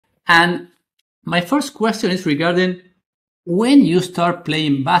And my first question is regarding when you start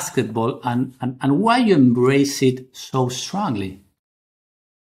playing basketball and why you embrace it so strongly.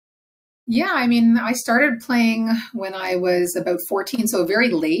 Yeah, I mean, I started playing when I was about 14, so very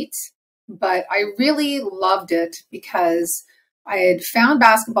late, but I really loved it because I had found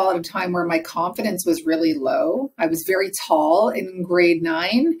basketball at a time where my confidence was really low. I was very tall in grade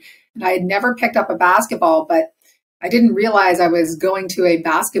 9, and I had never picked up a basketball, but I didn't realize I was going to a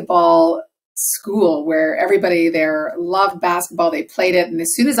basketball school where everybody there loved basketball. They played it, and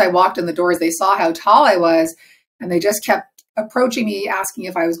as soon as I walked in the doors, they saw how tall I was, and they just kept approaching me, asking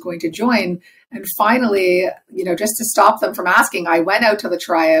if I was going to join. And finally, just to stop them from asking, I went out to the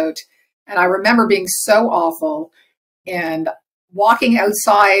tryout. And I remember being so awful. And walking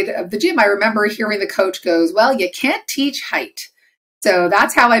outside of the gym, I remember hearing the coach goes, "Well, you can't teach height." So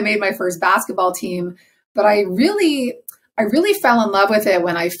that's how I made my first basketball team. But I really fell in love with it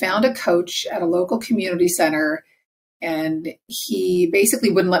when I found a coach at a local community center, and he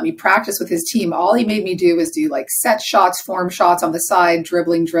basically wouldn't let me practice with his team. All he made me do was do like set shots, form shots on the side,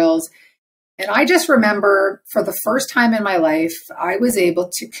 dribbling drills. And I just remember for the first time in my life, I was able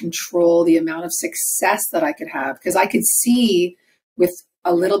to control the amount of success that I could have because I could see with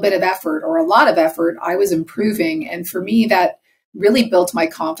a little bit of effort or a lot of effort, I was improving. And for me, that really built my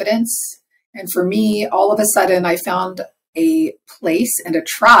confidence. And for me, all of a sudden, I found a place and a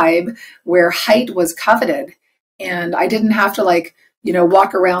tribe where height was coveted. And I didn't have to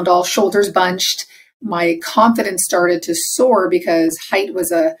walk around all shoulders bunched. My confidence started to soar because height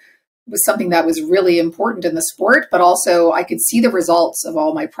was something that was really important in the sport, but also I could see the results of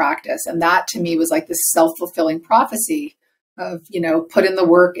all my practice. And that to me was like this self-fulfilling prophecy of, put in the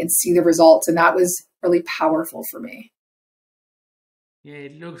work and see the results. And that was really powerful for me. Yeah,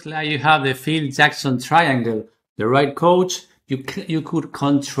 it looks like you have the Phil Jackson triangle, the right coach. You could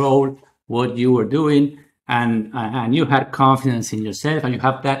control what you were doing, and you had confidence in yourself, and you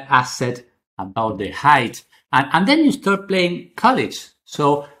have that asset about the height, and then you start playing college.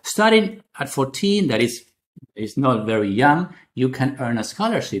 So starting at 14, that is not very young, you can earn a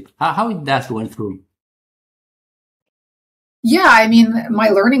scholarship. How did that went through? Yeah, I mean, my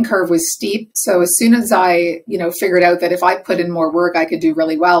learning curve was steep. So as soon as I, figured out that if I put in more work, I could do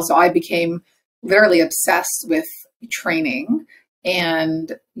really well. So I became literally obsessed with training.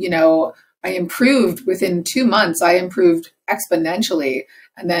 And, I improved within 2 months. I improved exponentially.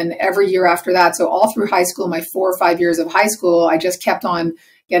 And then every year after that, so all through high school, my 4 or 5 years of high school, I just kept on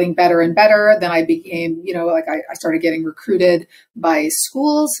getting better and better. Then I became, I started getting recruited by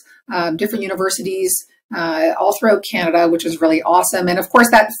schools, different universities, all throughout Canada, which was really awesome. And of course,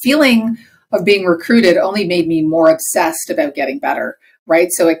 that feeling of being recruited only made me more obsessed about getting better, right?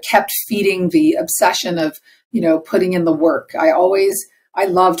 So it kept feeding the obsession of, putting in the work. I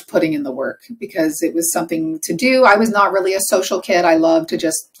loved putting in the work because it was something to do. I was not really a social kid. I loved to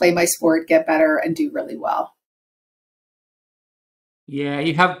just play my sport, get better, and do really well. Yeah,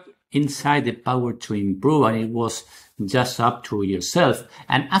 you have inside the power to improve, and it was just up to yourself.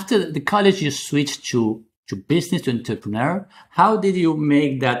 And after the college, you switched to business, to entrepreneur. How did you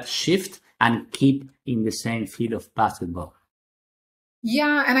make that shift and keep in the same field of basketball?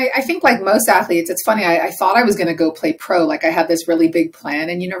 Yeah, and I think like most athletes, it's funny, I thought I was going to go play pro. Like I had this really big plan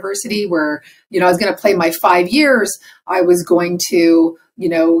in university where, I was going to play my 5 years. I was going to,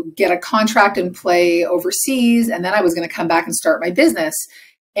 get a contract and play overseas. And then I was going to come back and start my business.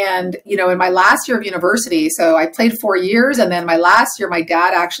 And, in my last year of university, so I played 4 years. And then my last year, my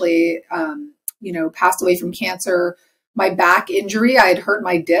dad actually, passed away from cancer. My back injury, I had hurt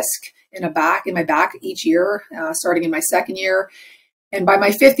my disc in my back each year, starting in my second year. And by my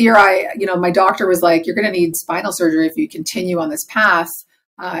 5th year, my doctor was like, "You're going to need spinal surgery if you continue on this path."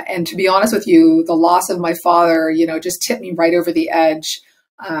 And to be honest with you, the loss of my father, just tipped me right over the edge.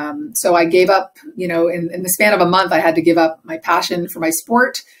 So I gave up, in the span of a month, I had to give up my passion for my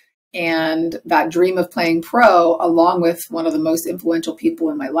sport and that dream of playing pro, along with one of the most influential people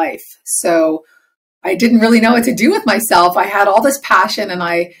in my life. So I didn't really know what to do with myself. I had all this passion and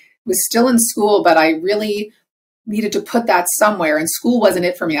I was still in school, but I really needed to put that somewhere. And school wasn't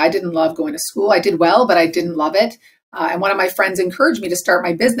it for me. I didn't love going to school. I did well, but I didn't love it. And one of my friends encouraged me to start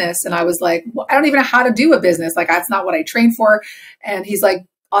my business. And I was like, well, I don't even know how to do a business. Like, that's not what I trained for. And he's like,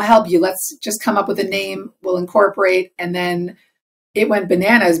 "I'll help you. Let's just come up with a name. We'll incorporate." And then it went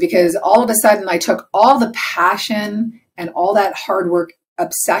bananas because all of a sudden I took all the passion and all that hard work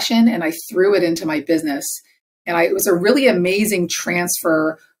obsession and I threw it into my business. And it was a really amazing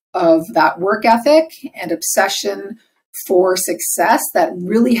transfer of that work ethic and obsession for success that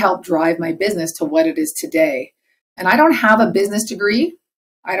really helped drive my business to what it is today. And I don't have a business degree.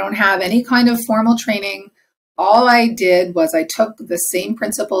 I don't have any kind of formal training. All I did was I took the same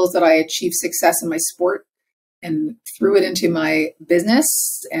principles that I achieved success in my sport and threw it into my business.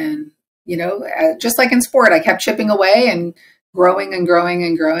 And, just like in sport, I kept chipping away and growing and growing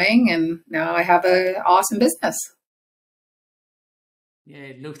and growing. And now I have an awesome business. Yeah,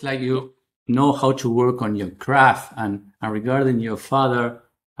 it looks like you know how to work on your craft. And regarding your father,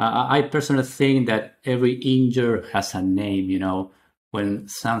 I personally think that every injury has a name. When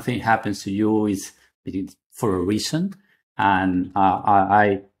something happens to you, it's for a reason. And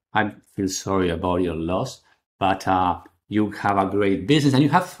I feel sorry about your loss, but you have a great business and you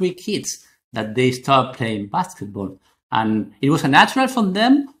have 3 kids that they start playing basketball. And it was a natural for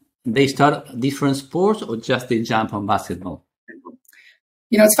them. They start different sports or just they jump on basketball.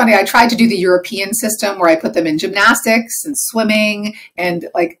 It's funny. I tried to do the European system where I put them in gymnastics and swimming and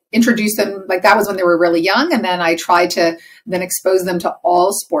like introduce them. Like that was when they were really young. And then I tried to then expose them to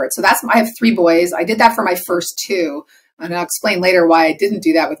all sports. So I have 3 boys. I did that for my first 2. And I'll explain later why I didn't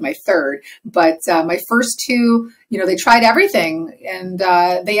do that with my third. But my first 2, they tried everything and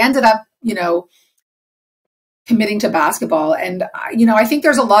they ended up, committing to basketball. And, I think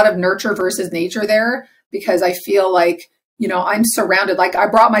there's a lot of nurture versus nature there because I feel like, I'm surrounded. Like I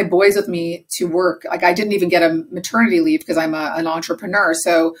brought my boys with me to work. Like I didn't even get a maternity leave because I'm an entrepreneur.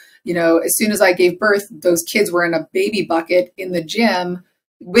 So, as soon as I gave birth, those kids were in a baby bucket in the gym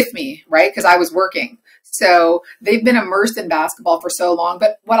with me, right? Because I was working. So they've been immersed in basketball for so long.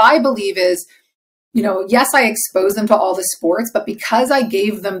 But what I believe is, yes, I exposed them to all the sports, but because I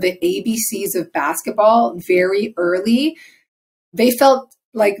gave them the ABCs of basketball very early, they felt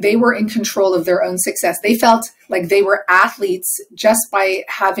like they were in control of their own success. They felt like they were athletes just by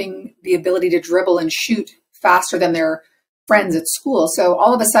having the ability to dribble and shoot faster than their friends at school. So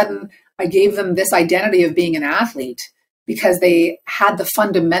all of a sudden, I gave them this identity of being an athlete because they had the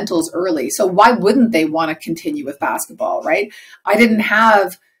fundamentals early. So why wouldn't they want to continue with basketball, right? I didn't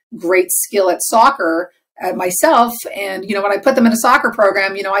have great skill at soccer myself. And, when I put them in a soccer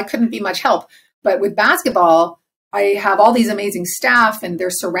program, I couldn't be much help. But with basketball, I have all these amazing staff and they're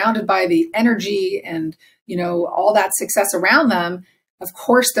surrounded by the energy and, all that success around them. Of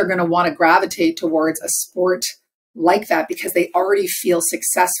course, they're going to want to gravitate towards a sport like that because they already feel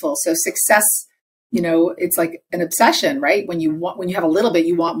successful. So success, it's like an obsession, right? When you have a little bit,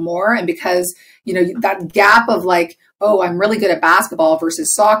 you want more. And because, that gap of like, oh, I'm really good at basketball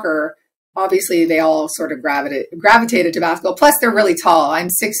versus soccer, obviously they all sort of gravitated to basketball. Plus they're really tall. I'm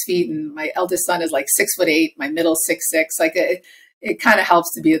 6 feet and my eldest son is like 6'8". My middle 6'6". Like it kind of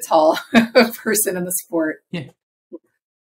helps to be a tall person in the sport. Yeah.